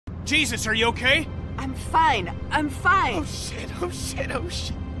Jesus, are you okay? I'm fine. I'm fine. Oh shit, oh shit, oh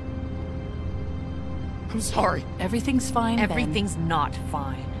shit. I'm sorry. Everything's fine, Ben. Everything's not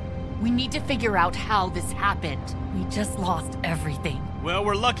fine. We need to figure out how this happened. We just lost everything. Well,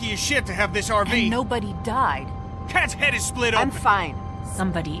 we're lucky as shit to have this RV. And nobody died. Cat's head is split open. I'm fine.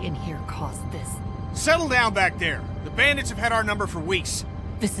 Somebody in here caused this. Settle down back there. The bandits have had our number for weeks.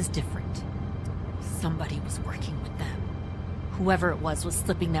 This is different. Somebody was working with them. Whoever it was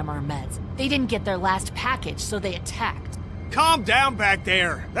slipping them our meds. They didn't get their last package, so they attacked. Calm down back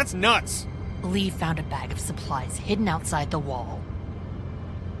there. That's nuts. Lee found a bag of supplies hidden outside the wall.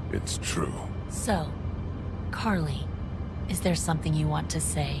 It's true. So, Carly, is there something you want to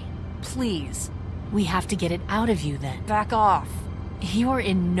say? Please. We have to get it out of you then. Back off. You're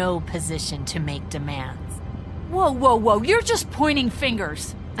in no position to make demands. Whoa, whoa, whoa. You're just pointing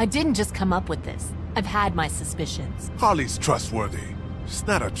fingers. I didn't just come up with this. I've had my suspicions. Harley's trustworthy. She's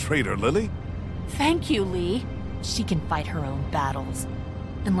not a traitor, Lily. Thank you, Lee. She can fight her own battles.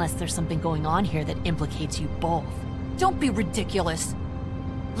 Unless there's something going on here that implicates you both. Don't be ridiculous.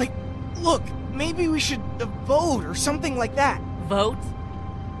 Like, look, maybe we should vote or something like that. Vote?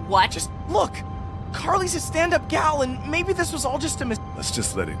 What? Just look. Carly's a stand-up gal, and maybe this was all just a mistake. Let's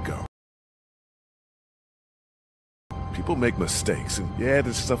just let it go. People make mistakes, and yeah,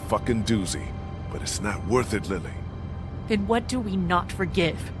 this is a fucking doozy. But it's not worth it, Lily. Then what do we not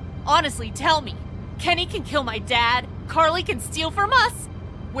forgive? Honestly, tell me. Kenny can kill my dad. Carly can steal from us.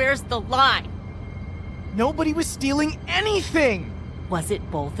 Where's the line? Nobody was stealing anything! Was it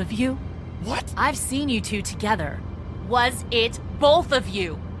both of you? What? I've seen you two together. Was it both of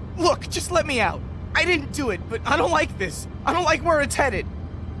you? Look, just let me out. I didn't do it, but I don't like this. I don't like where it's headed.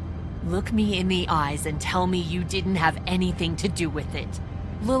 Look me in the eyes and tell me you didn't have anything to do with it.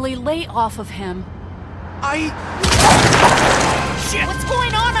 Lily, lay off of him. Shit! What's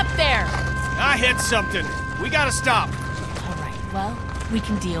going on up there? I hit something. We gotta stop. All right, well, we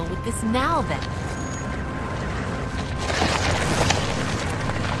can deal with this now then.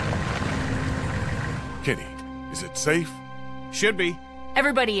 Kenny, is it safe? Should be.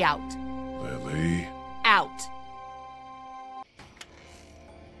 Everybody out. Lily? Out.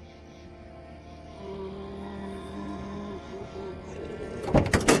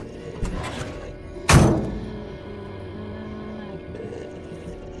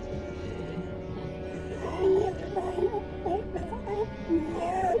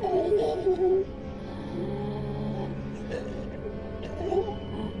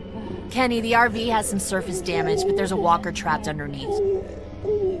 Kenny, the RV has some surface damage, but there's a walker trapped underneath.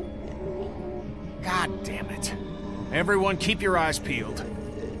 God damn it. Everyone keep your eyes peeled.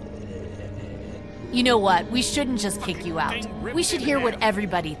 You know what? We shouldn't just kick you out. We should hear what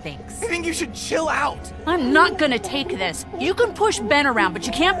everybody thinks. I think you should chill out. I'm not gonna take this. You can push Ben around, but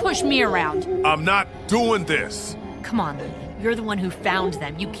you can't push me around. I'm not doing this. Come on, Lily. You're the one who found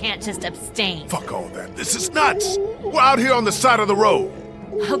them. You can't just abstain. Fuck all that. This is nuts. We're out here on the side of the road.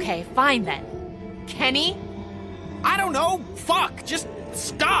 Okay, fine then. Kenny? I don't know. Fuck. Just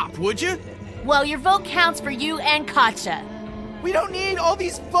stop, would you? Well, your vote counts for you and Katja. We don't need all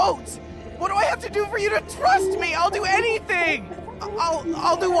these votes. What do I have to do for you to trust me? I'll do anything.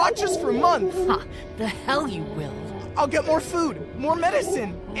 I'll do watches for months. Huh, the hell you will. I'll get more food, more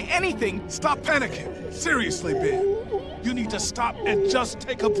medicine, anything. Stop panicking. Seriously, Ben. You need to stop and just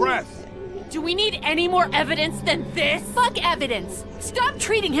take a breath. Do we need any more evidence than this? Fuck evidence! Stop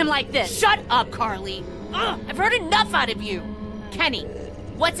treating him like this! Shut up, Carly. Ugh, I've heard enough out of you. Kenny,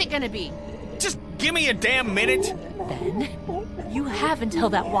 what's it gonna be? Just give me a damn minute. Ben, you have until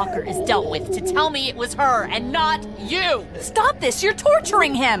that walker is dealt with to tell me it was her and not you. Stop this! You're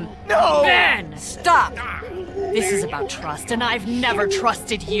torturing him! No! Ben! Stop! This is about trust, and I've never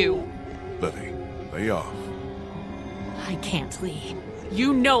trusted you. Lily, lay off. I can't, Lee.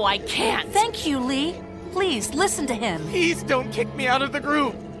 You know I can't. Thank you, Lee. Please, listen to him. Please don't kick me out of the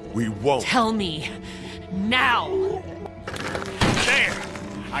group. We won't. Tell me. Now. There.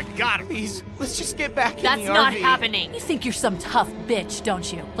 I got him. Please, let's just get back in That's the not RV. happening. You think you're some tough bitch,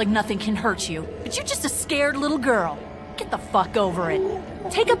 don't you? Like nothing can hurt you. But you're just a scared little girl. Get the fuck over it.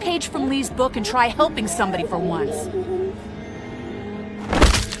 Take a page from Lee's book and try helping somebody for once.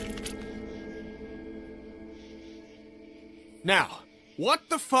 Now, what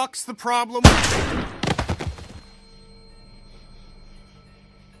the fuck's the problem?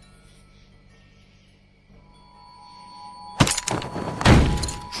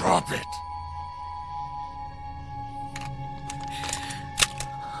 Drop it.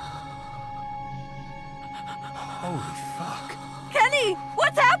 Holy fuck. Kenny,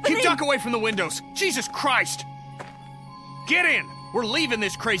 what's happening? Keep duck away from the windows. Jesus Christ. Get in. We're leaving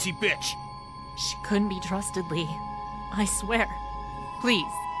this crazy bitch. She couldn't be trusted, Lee. I swear.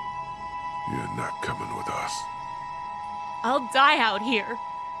 Please. You're not coming with us. I'll die out here.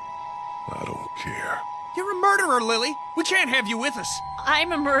 I don't care. You're a murderer, Lily. We can't have you with us.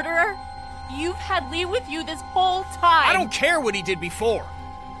 I'm a murderer? You've had Lee with you this whole time. I don't care what he did before.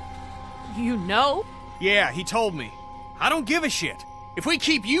 You know? Yeah, he told me. I don't give a shit. If we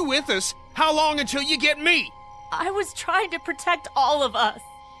keep you with us, how long until you get me? I was trying to protect all of us.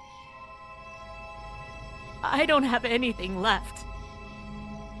 I don't have anything left.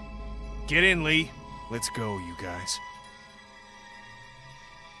 Get in, Lee. Let's go, you guys.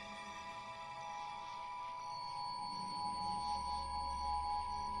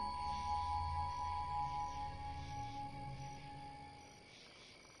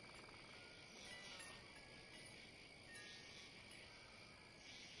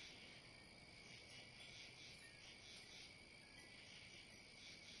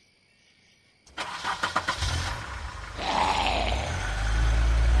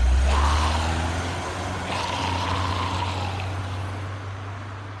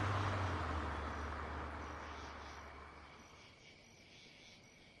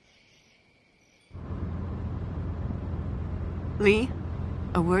 Lee,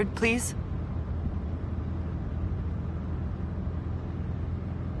 a word, please?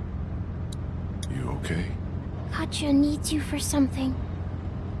 You okay? Katja needs you for something.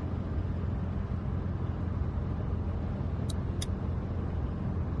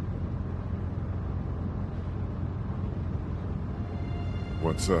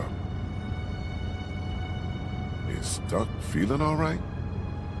 What's up? Is Duck feeling all right?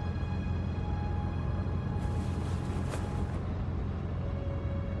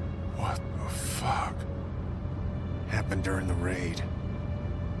 What the fuck? Happened during the raid.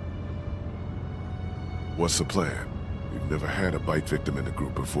 What's the plan? We've never had a bite victim in the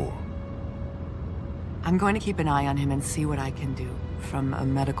group before. I'm going to keep an eye on him and see what I can do from a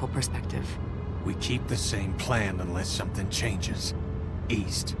medical perspective. We keep the same plan unless something changes.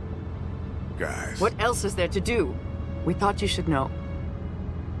 East. Guys. What else is there to do? We thought you should know.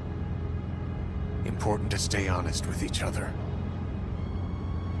 Important to stay honest with each other.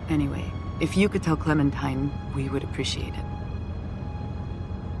 Anyway, if you could tell Clementine, we would appreciate it.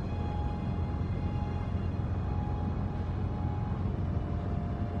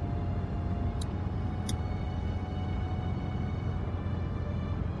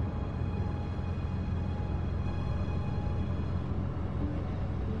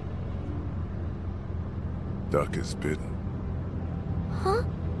 Duck is bitten. Huh?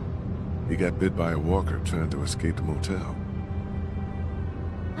 He got bit by a walker trying to escape the motel.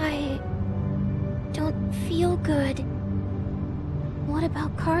 I don't feel good. What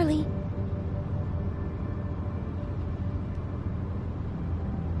about Carly?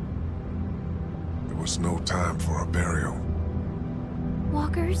 There was no time for a burial.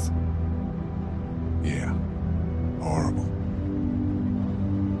 Walkers? Yeah. Horrible.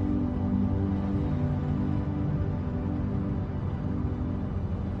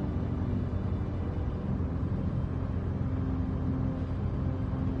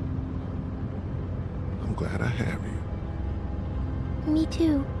 I'm glad I have you. Me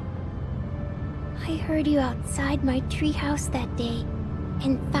too. I heard you outside my treehouse that day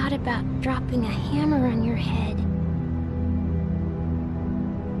and thought about dropping a hammer on your head.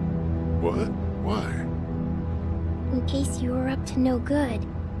 What? Why? In case you were up to no good.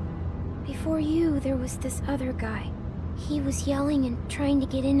 Before you, there was this other guy. He was yelling and trying to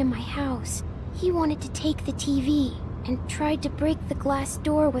get into my house. He wanted to take the TV and tried to break the glass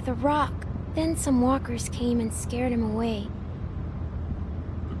door with a rock. Then some walkers came and scared him away.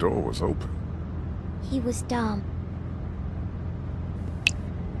 The door was open. He was dumb.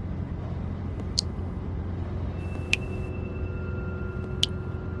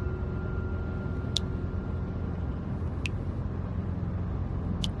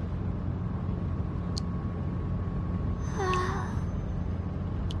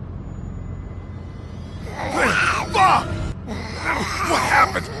 Fuck! What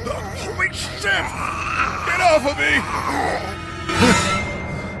happened? Holy shit! Get off of me!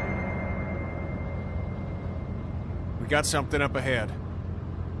 We got something up ahead.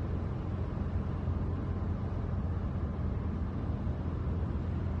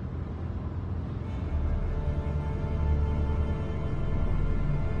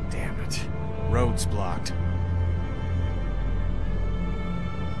 Damn it. Road's blocked.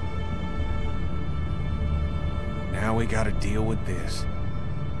 Now we gotta deal with this.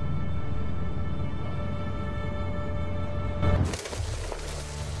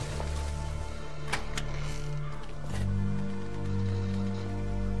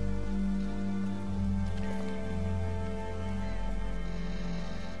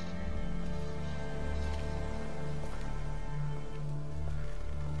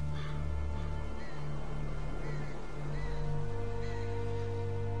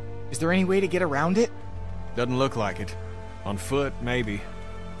 Is there any way to get around it? Doesn't look like it. On foot, maybe.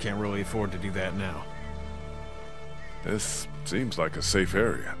 Can't really afford to do that now. This seems like a safe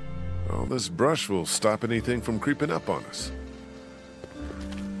area. All this brush will stop anything from creeping up on us.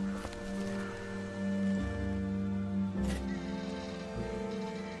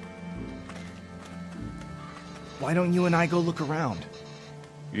 Why don't you and I go look around?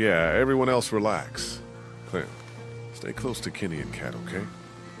 Yeah, everyone else relax. Clem, stay close to Kenny and Kat, okay?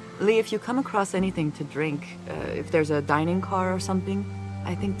 Lee, if you come across anything to drink, if there's a dining car or something,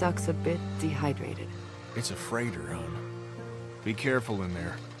 I think Duck's a bit dehydrated. It's a freighter, hon. Be careful in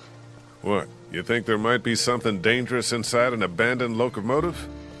there. What, you think there might be something dangerous inside an abandoned locomotive?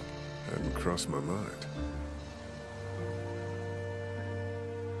 Hadn't crossed my mind.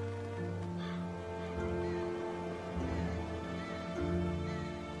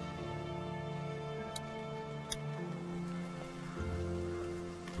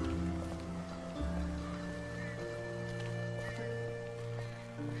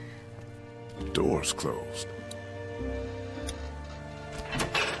 Doors closed.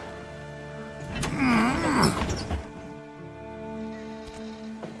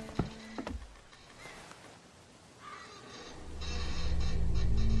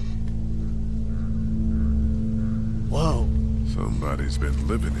 Whoa. Somebody's been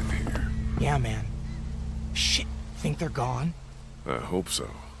living in here. Yeah, man. Shit, think they're gone? I hope so,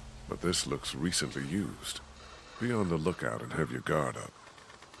 but this looks recently used. Be on the lookout and have your guard up.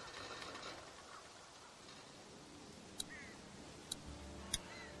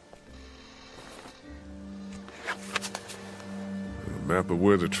 Map of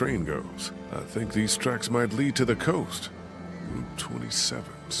where the train goes. I think these tracks might lead to the coast. Route 27,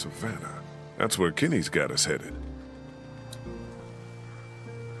 Savannah. That's where Kenny's got us headed.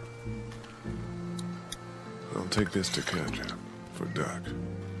 I'll take this to Katja for Duck.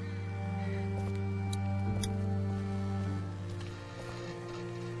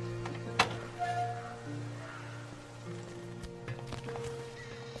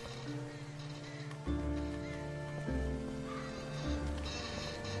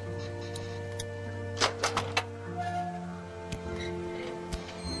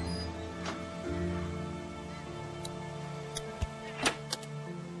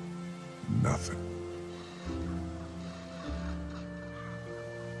 Nothing.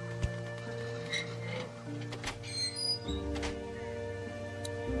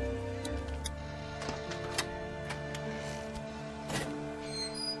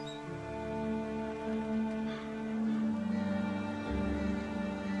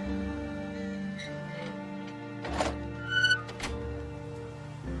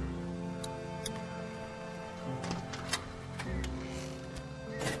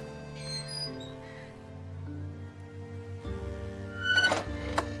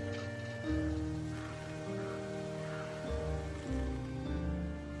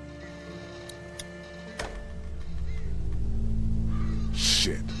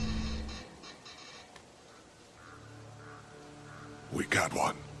 Shit. We got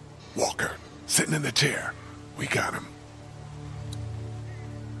one. Walker, sitting in the chair. We got him.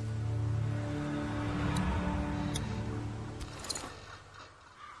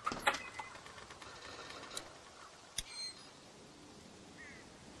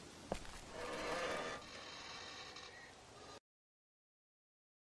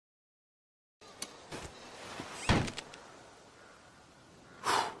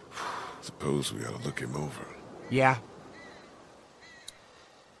 Suppose we ought to look him over. Yeah.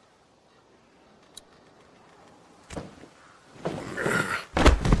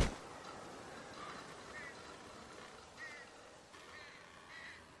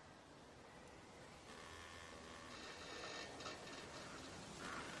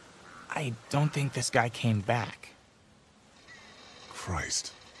 I don't think this guy came back.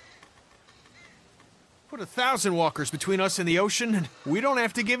 Christ. Put 1,000 walkers between us and the ocean, and we don't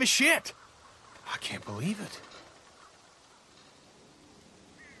have to give a shit. I can't believe it.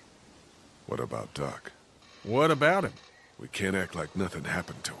 What about Duck? What about him? We can't act like nothing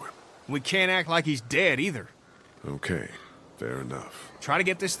happened to him. We can't act like he's dead either. Okay, fair enough. Try to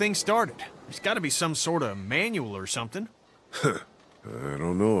get this thing started. There's got to be some sort of manual or something. I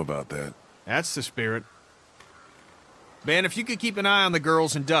don't know about that. That's the spirit. Ben, if you could keep an eye on the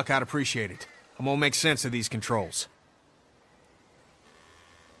girls and Duck, I'd appreciate it. I'm gonna make sense of these controls.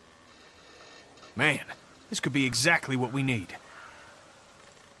 Man, this could be exactly what we need.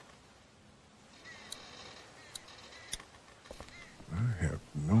 I have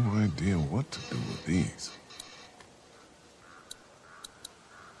no idea what to do with these.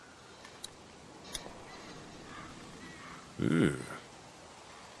 Ew.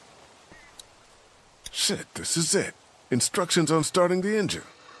 Shit, this is it. Instructions on starting the engine.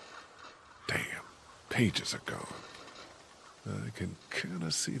 Damn, pages are gone. I can kind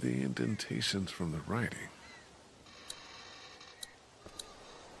of see the indentations from the writing.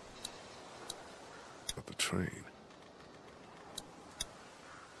 But the train.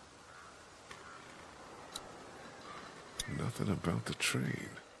 Nothing about the train.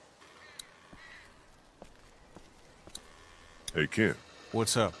 Hey, Ken.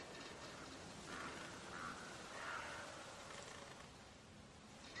 What's up?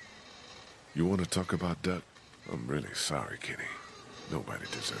 You want to talk about Duck? I'm really sorry, Kenny. Nobody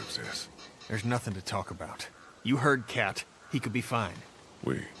deserves this. There's nothing to talk about. You heard Cat. He could be fine.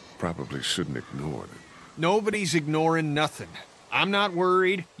 We probably shouldn't ignore them. Nobody's ignoring nothing. I'm not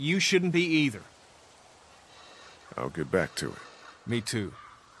worried. You shouldn't be either. I'll get back to it. Me too.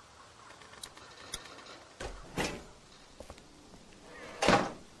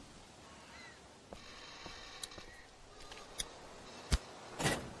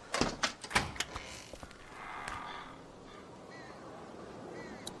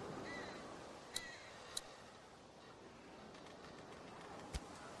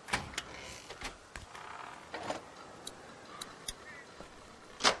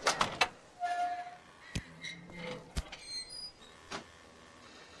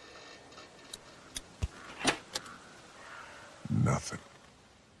 Nothing.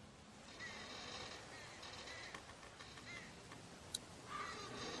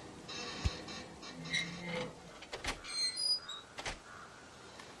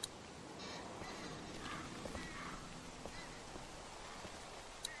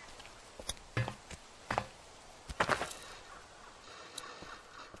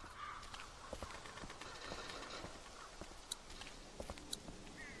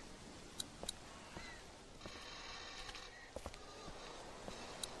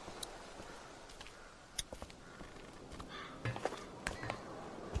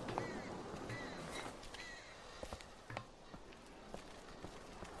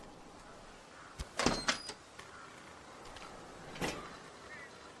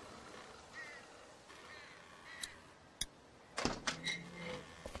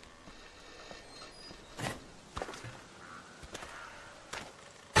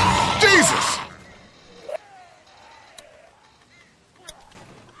 Jesus!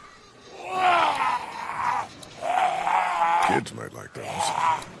 Kids might like those.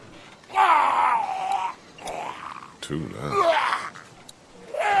 Too loud.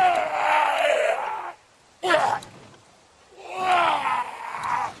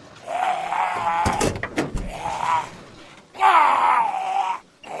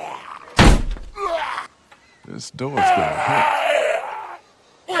 This door's gonna hurt.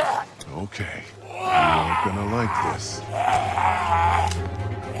 Okay, you aren't gonna like this.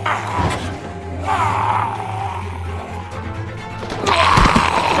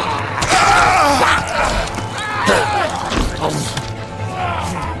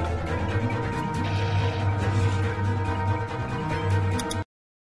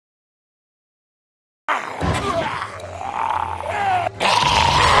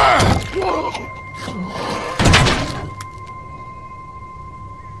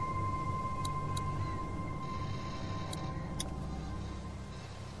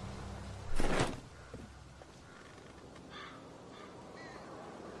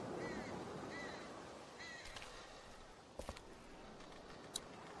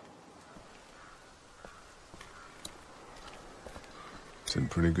 It's in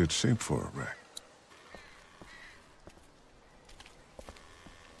pretty good shape for a wreck.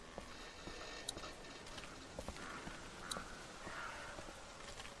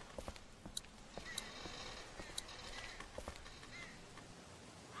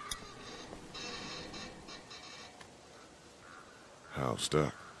 How's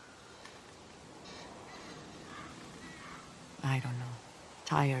Duck? I don't know.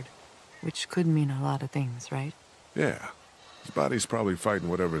 Tired. Which could mean a lot of things, right? Yeah. His body's probably fighting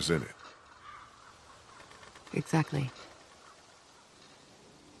whatever's in it. Exactly.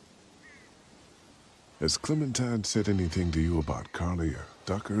 Has Clementine said anything to you about Carly or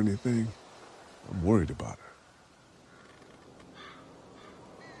Duck or anything? I'm worried about her.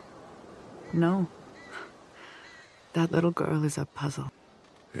 No. That little girl is a puzzle.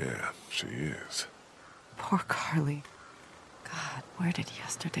 Yeah, she is. Poor Carly. God, where did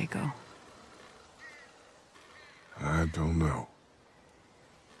yesterday go? I don't know.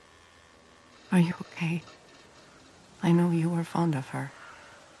 Are you okay? I know you were fond of her.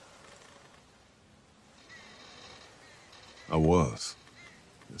 I was.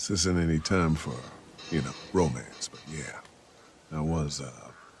 This isn't any time for, romance, but yeah. I was,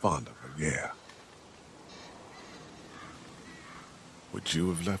 fond of her, yeah. Would you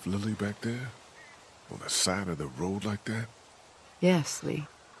have left Lily back there? On the side of the road like that? Yes, Lee.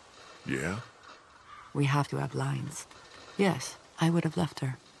 Yeah? We have to have lines. Yes, I would have left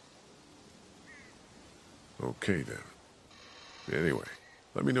her. Okay, then. Anyway,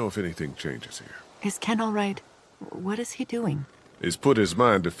 let me know if anything changes here. Is Ken all right? What is he doing? He's put his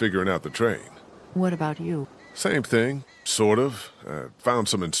mind to figuring out the train. What about you? Same thing, sort of. I found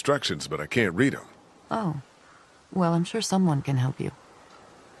some instructions, but I can't read them. Oh. Well, I'm sure someone can help you.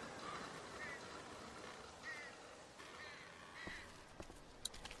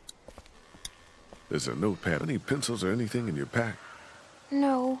 There's a notepad. Any pencils or anything in your pack?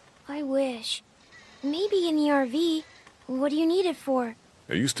 No, I wish. Maybe in the RV. What do you need it for?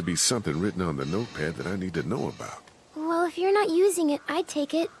 There used to be something written on the notepad that I need to know about. Well, if you're not using it, I'd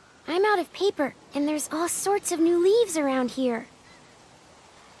take it. I'm out of paper, and there's all sorts of new leaves around here.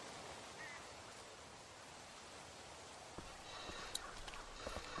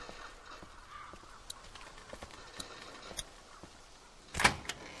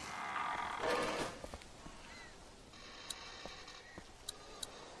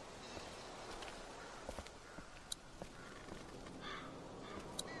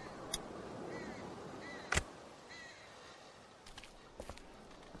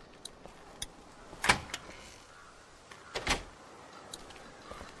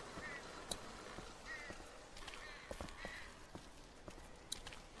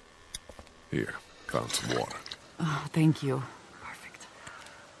 Here, found some water. Oh, thank you. Perfect.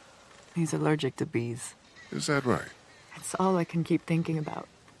 He's allergic to bees. Is that right? It's all I can keep thinking about.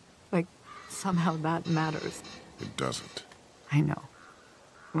 Like, somehow that matters. It doesn't. I know.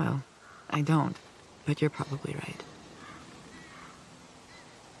 Well, I don't. But you're probably right.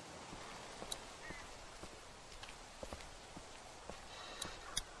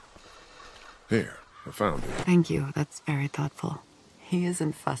 Here, I found it. Thank you. That's very thoughtful. He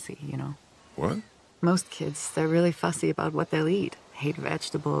isn't fussy, you know. What? Most kids, they're really fussy about what they'll eat. Hate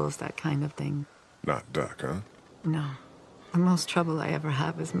vegetables, that kind of thing. Not duck, huh? No. The most trouble I ever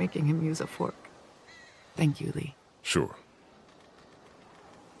have is making him use a fork. Thank you, Lee. Sure.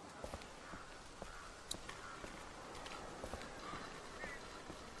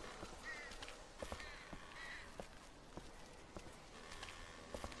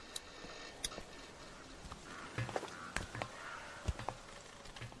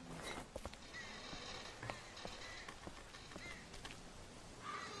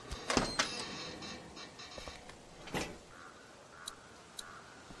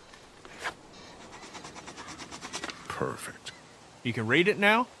 Perfect. You can read it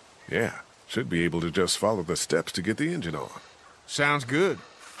now? Yeah, should be able to just follow the steps to get the engine on. Sounds good.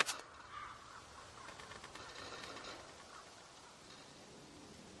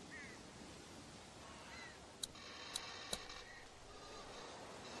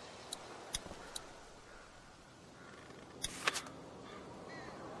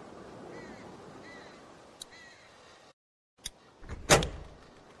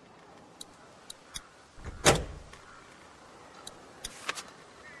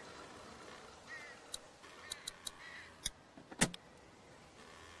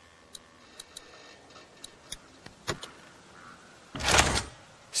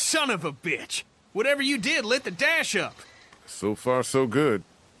 Son of a bitch! Whatever you did lit the dash up! So far, so good.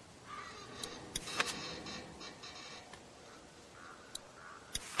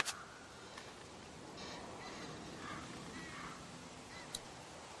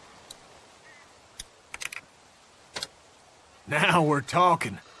 Now we're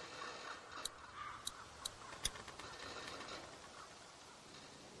talking.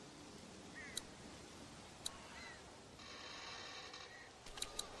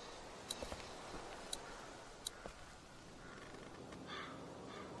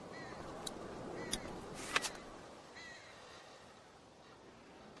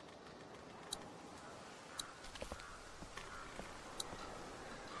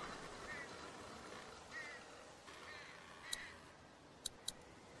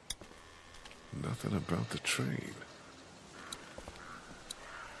 Nothing about the train.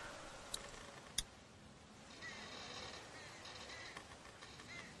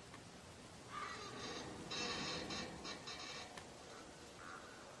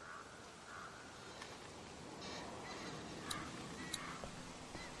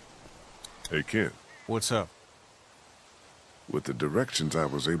 Hey, Ken. What's up? With the directions I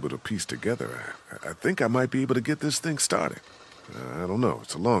was able to piece together, I think I might be able to get this thing started. I don't know.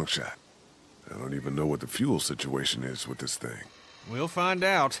 It's a long shot. I don't even know what the fuel situation is with this thing. We'll find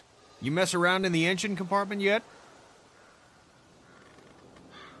out. You mess around in the engine compartment yet?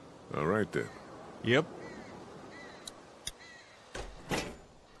 All right, then. Yep.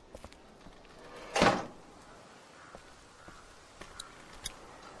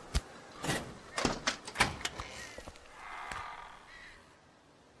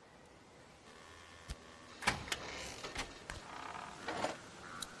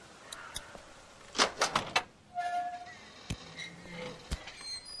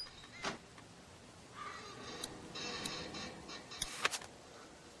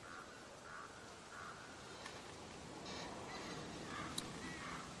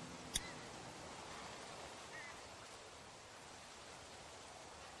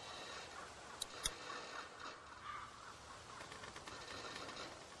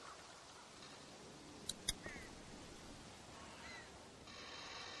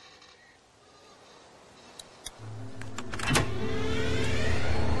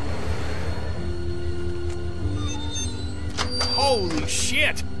 Holy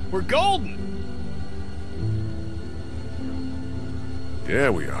shit! We're golden! Yeah,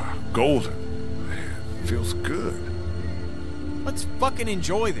 we are. Golden. Man, feels good. Let's fucking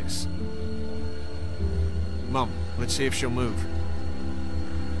enjoy this. Mom, let's see if she'll move.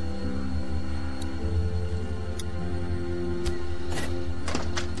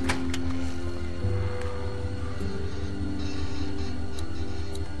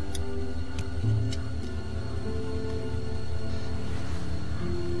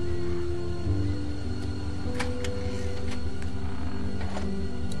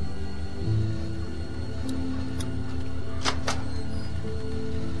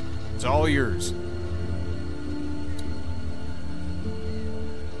 It's all yours.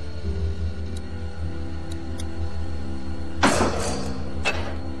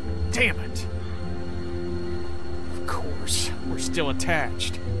 Damn it. Of course, we're still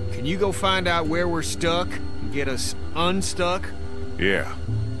attached. Can you go find out where we're stuck and get us unstuck? Yeah.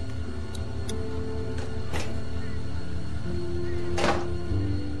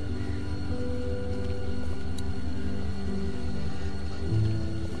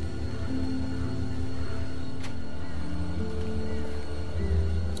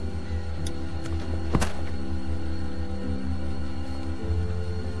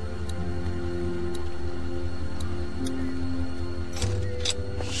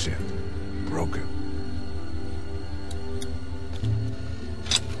 Shit. Broken.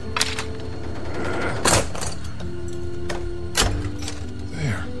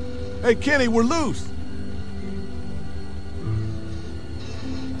 There. Hey, Kenny, we're loose.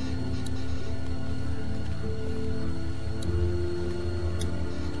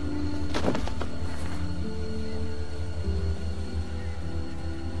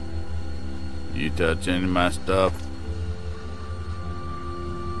 You touch any of my stuff?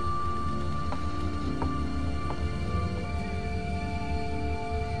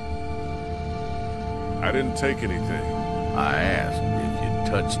 I didn't take anything. I asked if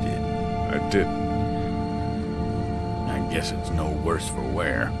you touched it. I didn't. I guess it's no worse for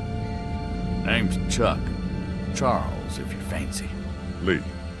wear. Name's Chuck. Charles, if you fancy. Lee.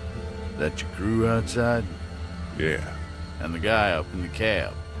 That your crew outside? Yeah. And the guy up in the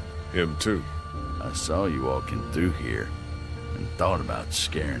cab? Him too. I saw you walking through here and thought about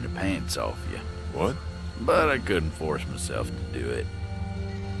scaring the pants off you. What? But I couldn't force myself to do it.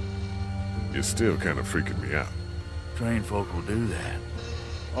 You're still kind of freaking me out. Trained folk will do that.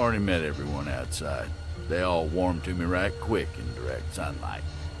 Already met everyone outside. They all warmed to me right quick in direct sunlight.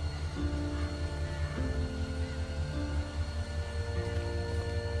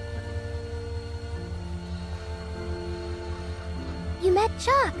 You met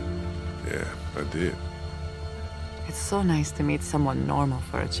Chuck. Yeah, I did. It's so nice to meet someone normal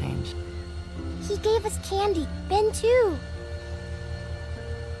for a change. He gave us candy. Ben too.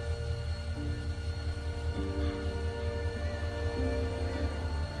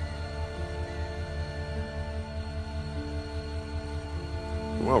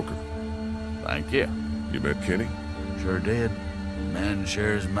 Welcome. Thank you. You met Kenny? Sure did. Man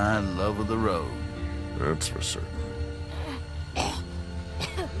shares my love of the road. That's for certain.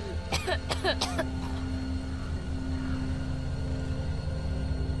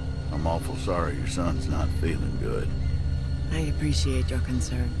 I'm awful sorry your son's not feeling good. I appreciate your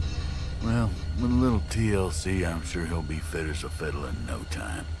concern. Well, with a little TLC, I'm sure he'll be fit as a fiddle in no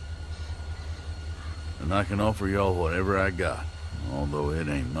time. And I can offer y'all whatever I got, although it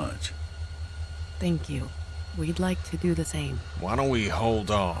ain't much. Thank you. We'd like to do the same. Why don't we hold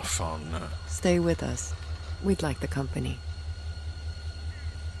off on... Stay with us. We'd like the company.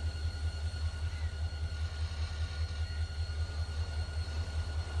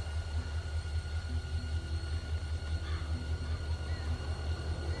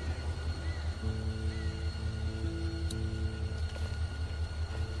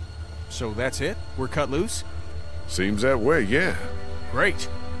 So that's it? We're cut loose? Seems that way, yeah. Great.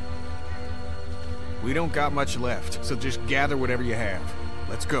 We don't got much left, so just gather whatever you have.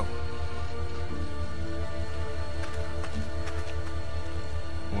 Let's go.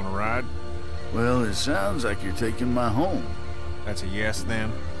 Want to ride? Well, it sounds like you're taking my home. That's a yes,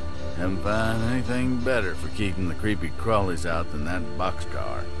 then? Haven't found anything better for keeping the creepy crawlies out than that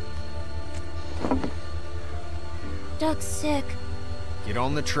boxcar. Duck's sick. Get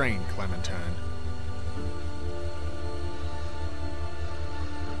on the train, Clementine.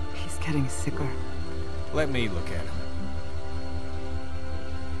 He's getting sicker. Let me look at him.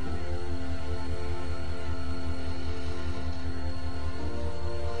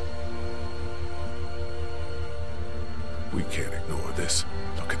 We can't ignore this.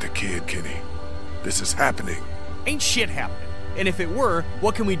 Look at the kid, Kenny. This is happening. Ain't shit happening. And if it were,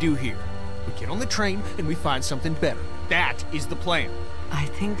 what can we do here? We get on the train and we find something better. That is the plan. I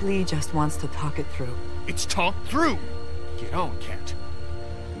think Lee just wants to talk it through. It's talked through. Get on, Cat.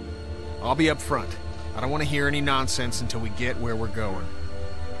 I'll be up front. I don't want to hear any nonsense until we get where we're going.